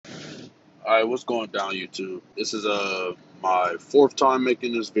All right, what's going down, YouTube? This is my fourth time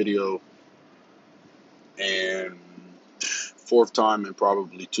making this video, and fourth time in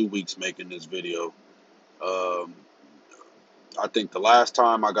probably 2 weeks making this video. Um, I think the last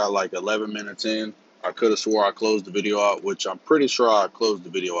time I got like 11 minutes in. I could have swore I closed the video out, which I'm pretty sure I closed the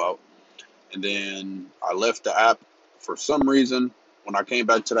video out. And then I left the app for some reason. When I came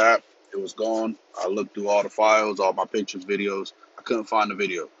back to the app, it was gone. I looked through all the files, all my pictures, videos. I couldn't find the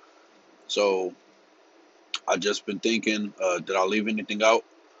video. So I just been thinking, did I leave anything out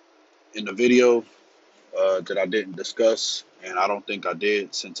in the video that I didn't discuss? And I don't think I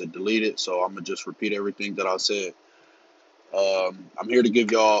did since it deleted. So I'm gonna just repeat everything that I said. I'm here to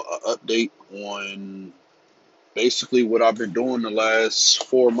give y'all an update on basically what I've been doing the last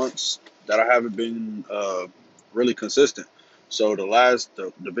 4 months that I haven't been really consistent. So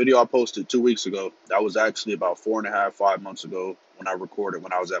the video I posted 2 weeks ago, that was actually about 4.5, 5 months ago when I recorded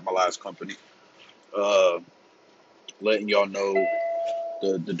when I was at my last company. Uh, Letting y'all know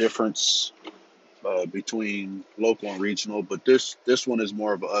the difference between local and regional, but this one is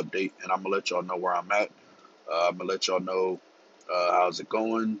more of an update, and I'm gonna let y'all know where I'm at. I'm gonna let y'all know how's it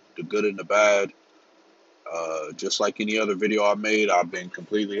going, the good and the bad. Just like any other video I made, I've been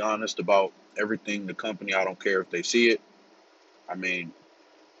completely honest about everything. The company, I don't care if they see it. I mean,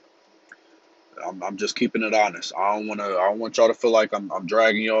 I'm just keeping it honest. I don't want y'all to feel like I'm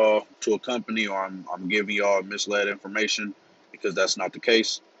dragging y'all to a company or I'm giving y'all misled information because that's not the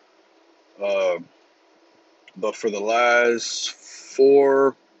case. Uh, but for the last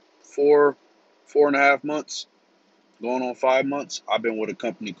four, 4.5 months, going on 5 months, I've been with a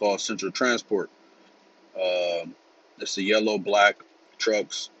company called Central Transport. It's the yellow, black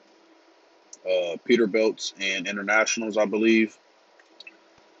trucks, Peterbilts and Internationals, I believe.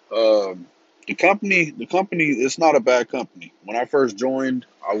 Um, the company, it's not a bad company. When I first joined,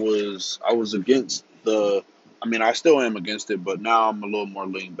 I was against the. I mean, I still am against it, but now I'm a little more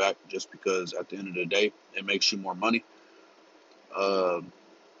lean back just because at the end of the day, it makes you more money. Um,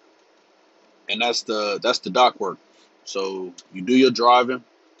 and that's the dock work. So you do your driving.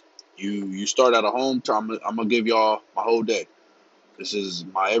 You start at a home. I'm gonna give y'all my whole day. This is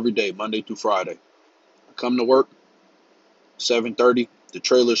my everyday, Monday through Friday. I come to work 7:30. The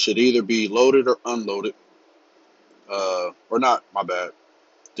trailer should either be loaded or unloaded. Or not. My bad.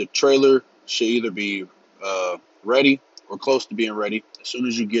 The trailer should either be ready or close to being ready. As soon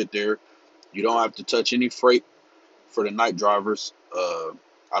as you get there, you don't have to touch any freight for the night drivers.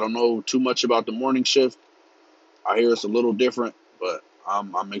 I don't know too much about the morning shift. I hear it's a little different, but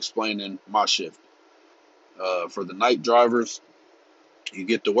I'm explaining my shift. For the night drivers, you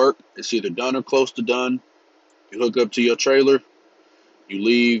get to work. It's either done or close to done. You hook up to your trailer. You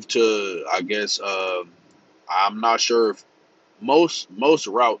leave to, I guess, I'm not sure if most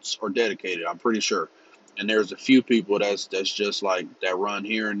routes are dedicated. I'm pretty sure, and there's a few people that's just like that run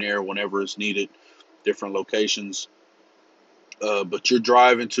here and there whenever it's needed, different locations. But you're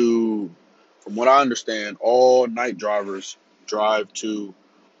driving to, from what I understand, all night drivers drive to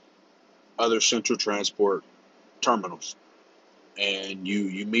other Central Transport terminals, and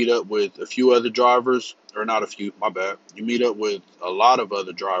you meet up with a few other drivers, or not a few, my bad. You meet up with a lot of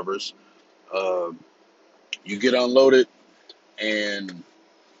other drivers. Uh, you get unloaded, and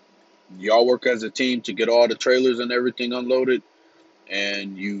y'all work as a team to get all the trailers and everything unloaded,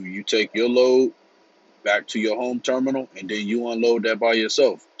 and you take your load back to your home terminal, and then you unload that by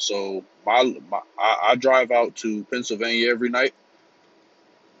yourself. So I drive out to Pennsylvania every night.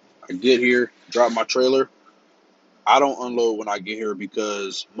 I get here, drop my trailer. I don't unload when I get here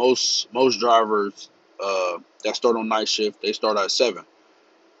because most drivers that start on night shift, they start at 7.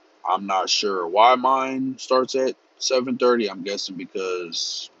 I'm not sure why mine starts at 7:30. I'm guessing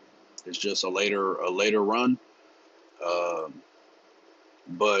because it's just a later run. Um,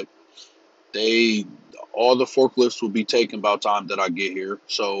 but they all the forklifts will be taken by the time that I get here.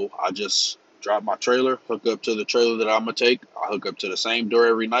 So I just drop my trailer, hook up to the trailer that I'm gonna take. I hook up to the same door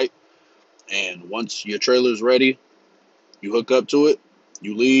every night, and once your trailer's ready, you hook up to it,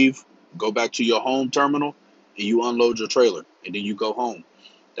 you leave, go back to your home terminal, and you unload your trailer, and then you go home.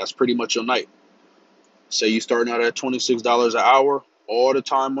 That's pretty much your night. Say you starting out at $26 an hour, all the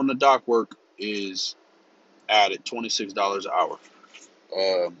time on the dock work is added $26 an hour.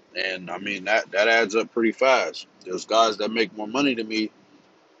 And I mean that adds up pretty fast. There's guys that make more money than me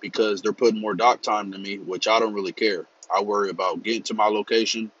because they're putting more dock time than me, which I don't really care. I worry about getting to my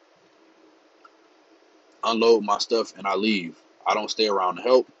location, unload my stuff, and I leave. I don't stay around to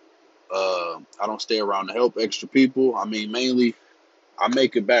help. I don't stay around to help extra people. I mean, mainly I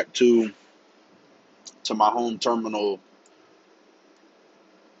make it back to my home terminal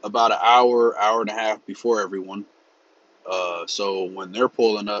about an hour, hour and a half before everyone. So when they're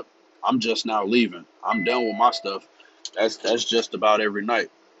pulling up, I'm just now leaving. I'm done with my stuff. That's just about every night.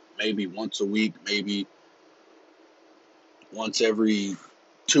 Maybe once a week, maybe once every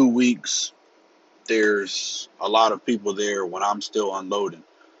 2 weeks. There's a lot of people there when I'm still unloading,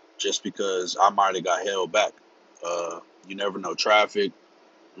 just because I might have got held back. You never know. Traffic,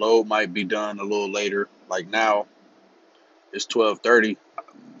 load might be done a little later. Like now, it's 12:30.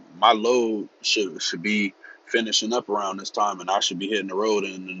 My load should be finishing up around this time, and I should be hitting the road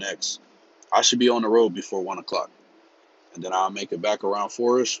in the next. I should be on the road before 1 o'clock, and then I'll make it back around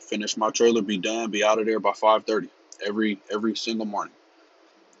 4ish. Finish my trailer, be done, be out of there by 5:30 every single morning.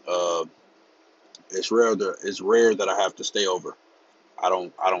 Uh, it's rare that I have to stay over. I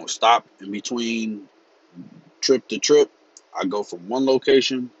don't stop in between trip to trip. I go from one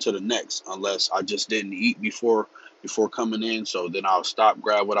location to the next unless I just didn't eat before coming in. So then I'll stop,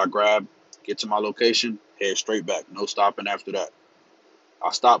 grab what I grab, get to my location, head straight back. No stopping after that.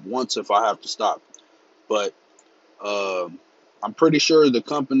 I'll stop once if I have to stop. But um, I'm pretty sure the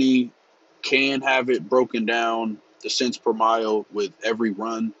company can have it broken down the cents per mile with every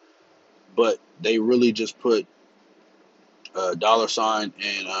run, but they really just put a dollar sign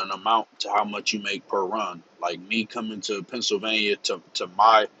and an amount to how much you make per run. Like me coming to Pennsylvania to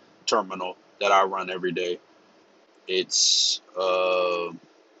my terminal that I run every day, it's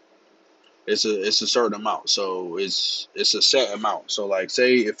it's a certain amount. So it's a set amount. So like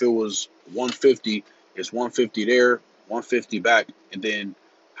say if it was 150, it's 150 there, 150 back, and then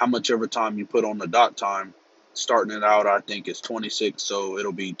how much ever time you put on the dock time, starting it out I think it's 26. So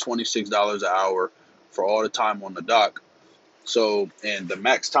it'll be $26 an hour for all the time on the dock. So, and the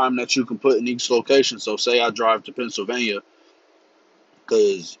max time that you can put in each location. So, say I drive to Pennsylvania,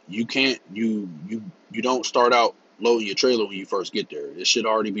 because you can't, you don't start out loading your trailer when you first get there. It should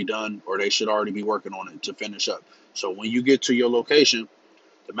already be done, or they should already be working on it to finish up. So, when you get to your location,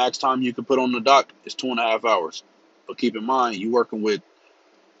 the max time you can put on the dock is 2.5 hours. But keep in mind, you're working with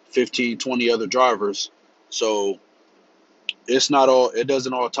 15, 20 other drivers. So, it's not all, it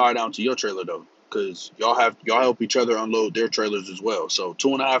doesn't all tie down to your trailer though, because y'all help each other unload their trailers as well. So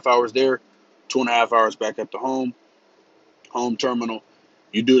 2.5 hours there, 2.5 hours back at the home terminal.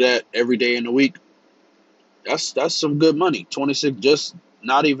 You do that every day in the week. That's some good money. 26, just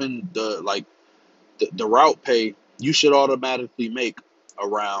not even the route pay. You should automatically make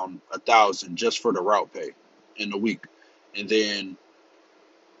around 1,000 just for the route pay in the week, and then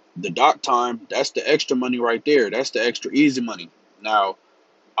the dock time. That's the extra money right there. That's the extra easy money. Now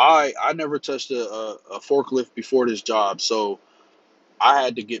I never touched a forklift before this job, so I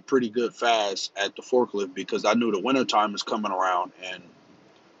had to get pretty good fast at the forklift because I knew the winter time is coming around and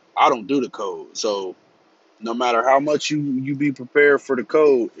I don't do the code. So no matter how much you be prepared for the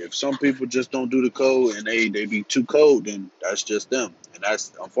code, if some people just don't do the code and they be too cold, then that's just them. And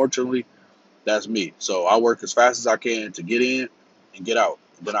that's unfortunately that's me. So I work as fast as I can to get in and get out.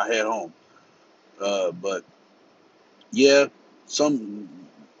 Then I head home. But yeah, some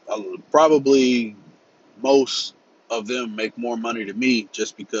probably most of them make more money than me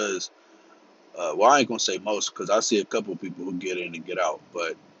just because well, I ain't gonna say most because I see a couple of people who get in and get out,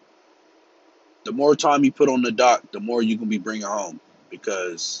 but the more time you put on the dock, the more you can be bringing home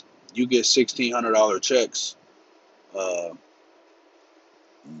because you get $1,600 checks. uh,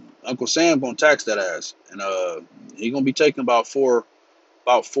 Uncle Sam gonna tax that ass, and he gonna be taking about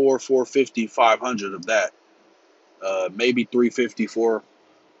 450 500 of that, maybe 350 4.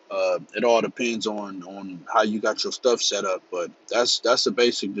 It all depends on how you got your stuff set up, but that's a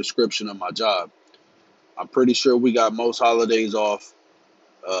basic description of my job. I'm pretty sure we got most holidays off.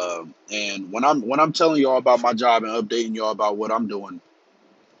 And when I'm telling y'all about my job and updating y'all about what I'm doing,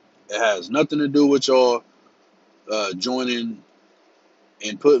 it has nothing to do with y'all joining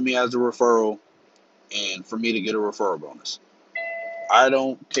and putting me as a referral and for me to get a referral bonus. I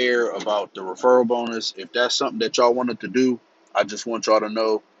don't care about the referral bonus. If that's something that y'all wanted to do, I just want y'all to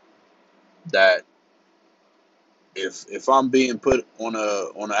know that if I'm being put on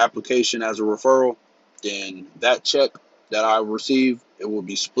an application as a referral, then that check that I receive, it will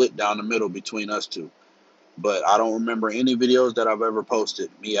be split down the middle between us two. But I don't remember any videos that I've ever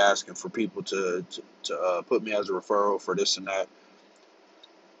posted me asking for people to put me as a referral for this and that.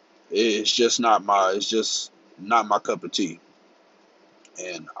 It's just not my cup of tea.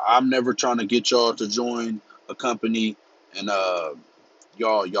 And I'm never trying to get y'all to join a company and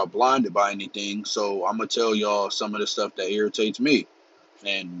y'all blinded by anything. So I'm gonna tell y'all some of the stuff that irritates me.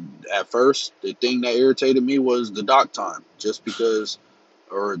 And at first, the thing that irritated me was the dock time, just because,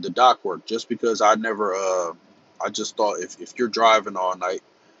 or the dock work, just because I never, I just thought if you're driving all night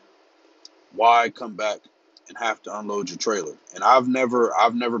Why come back and have to unload your trailer? And I've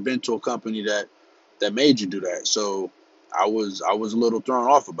never been to a company that made you do that. So I was a little thrown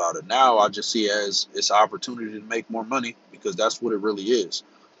off about it. Now I just see it as it's an opportunity to make more money because that's what it really is.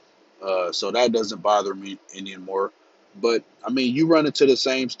 So that doesn't bother me anymore. But I mean, you run into the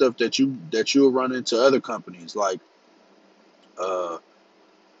same stuff that you'll run into other companies like uh,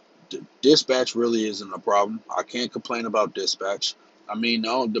 dispatch. Really isn't a problem. I can't complain about dispatch. I mean,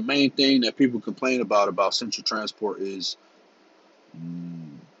 the main thing that people complain about Central Transport is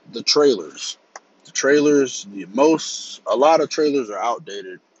mm, the trailers. The trailers, a lot of trailers are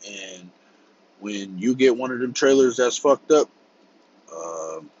outdated, and when you get one of them trailers that's fucked up,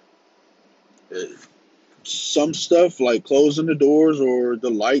 uh, it, some stuff like closing the doors or the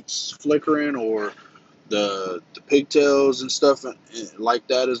lights flickering or the pigtails and stuff like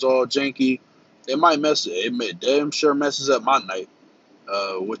that is all janky. It might mess it. It may, damn sure messes up my night,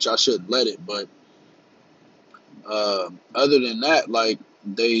 which I shouldn't let it. But other than that, like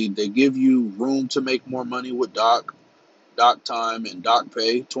they give you room to make more money with dock time and dock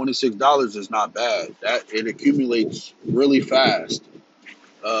pay. $26 is not bad. That it accumulates really fast.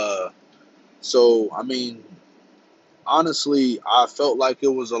 Uh, so I mean, honestly, I felt like it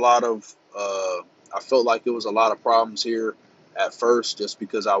was a lot of problems here at first, just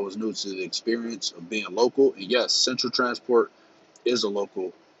because I was new to the experience of being local. And yes, Central Transport is a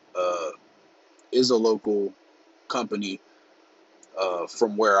local uh, is a local company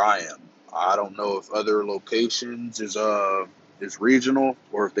from where I am. I don't know if other locations is regional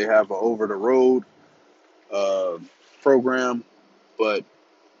or if they have a over the road uh, program, but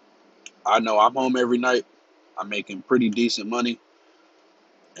I know I'm home every night. I'm making pretty decent money,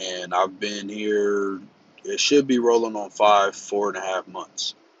 and I've been here. It should be rolling on 4.5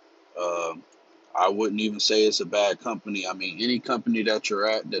 months. Um, I wouldn't even say it's a bad company. I mean, any company that you're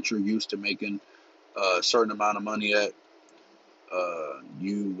at that you're used to making a certain amount of money at,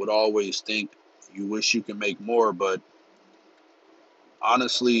 you would always think you wish you could make more. But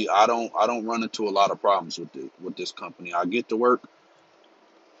honestly, I don't run into a lot of problems with this company. I get to work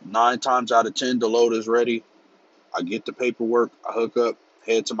 9 times out of 10. The load is ready. I get the paperwork. I hook up,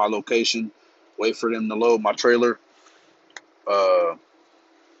 head to my location, wait for them to load my trailer. Uh,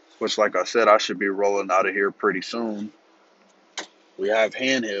 which, like I said, I should be rolling out of here pretty soon. We have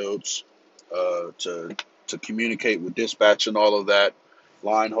handhelds to communicate with dispatch and all of that.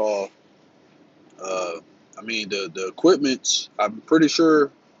 Line haul. Uh, I mean the equipment. I'm pretty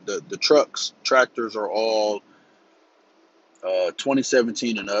sure the trucks, tractors are all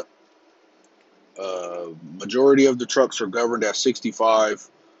 2017 and up. Majority of the trucks are governed at 65,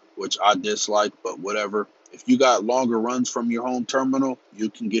 which I dislike, but whatever. If you got longer runs from your home terminal, you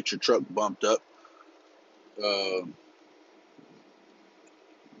can get your truck bumped up. Uh,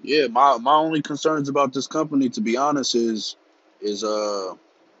 yeah, my only concerns about this company, to be honest, is uh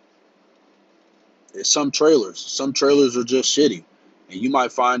is some trailers. Some trailers are just shitty, and you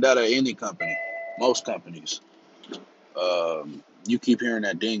might find that at any company, most companies. You keep hearing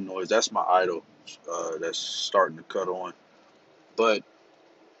that ding noise. That's my idol. That's starting to cut on. But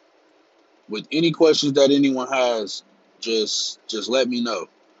with any questions that anyone has, just let me know.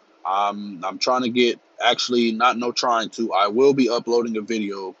 I'm trying to get, actually not no trying to. I will be uploading a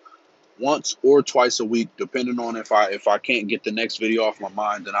video once or twice a week, depending on if I can't get the next video off my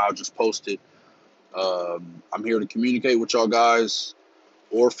mind, then I'll just post it. I'm here to communicate with y'all guys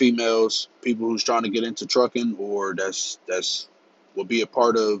or females, people who's trying to get into trucking, or that's will be a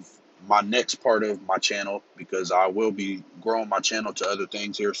part of my next part of my channel, because I will be growing my channel to other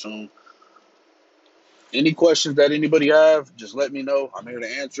things here soon. Any questions that anybody have, just let me know. I'm here to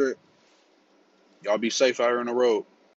answer it. Y'all be safe out here on the road.